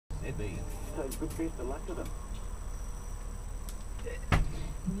ZB. So good best of luck to them.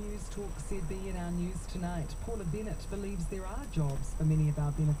 News Talk ZB in our news tonight. Paula Bennett believes there are jobs for many of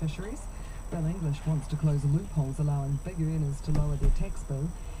our beneficiaries. Bill English wants to close loopholes allowing big earners to lower their tax bill.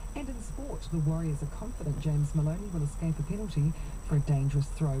 And in sport, the Warriors are confident James Maloney will escape a penalty for a dangerous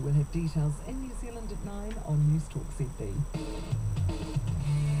throw. We'll have details in New Zealand at 9 on News Talk ZB.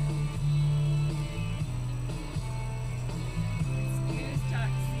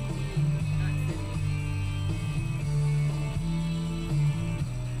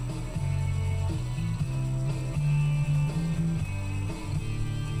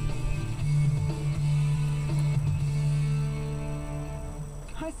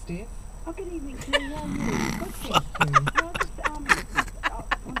 Hi, Steph. Oh, good evening, Claire. How are you? Good, thank you. I wanted to comment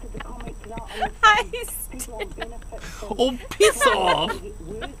on people on benefits. Oh, piss off! Get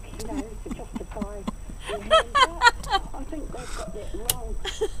work, to justify their handout. I think they've got that wrong.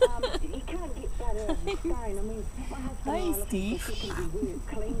 You can't get that out of the stone. I mean, my husband and I look for secondary work,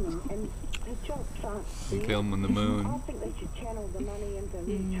 cleaning, and the jobs aren't there. Film on the moon. I think they should channel the money into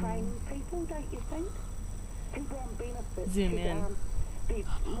retraining people, don't you think? People on benefits Zoom should, in. be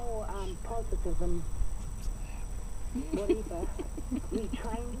more positive and whatever,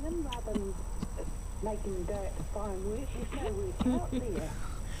 retraining them rather than making them go out to find work. There's no work out there.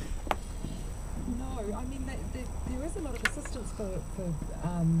 No, I mean, there is a lot of assistance for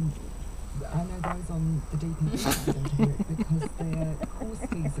I know those on the DPP system to work because their course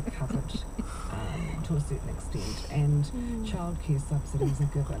fees are covered to a certain extent, and childcare subsidies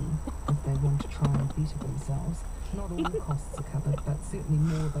are given if they want to try and better themselves. Not all costs are covered, but certainly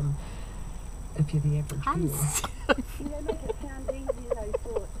more than if you're the average girl. Make it sound easy,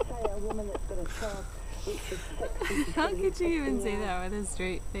 for, say, a woman that's got a child which is 6. How could you even say that with a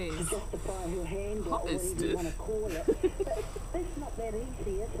straight face? To justify her hand or whatever you want to call it. But that's not that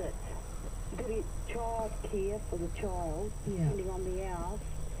easy, is it? To get child care for the child, depending on the hours.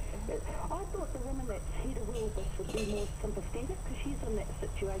 I thought the woman that's head of all this would be more sympathetic because she's in that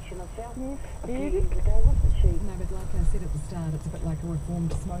situation herself a few years ago, wasn't she? No, but like I said at the start, it's a bit like a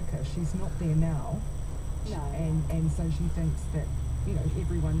reformed smoker. She's not there now. No. And so she thinks that,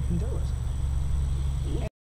 everyone can do it.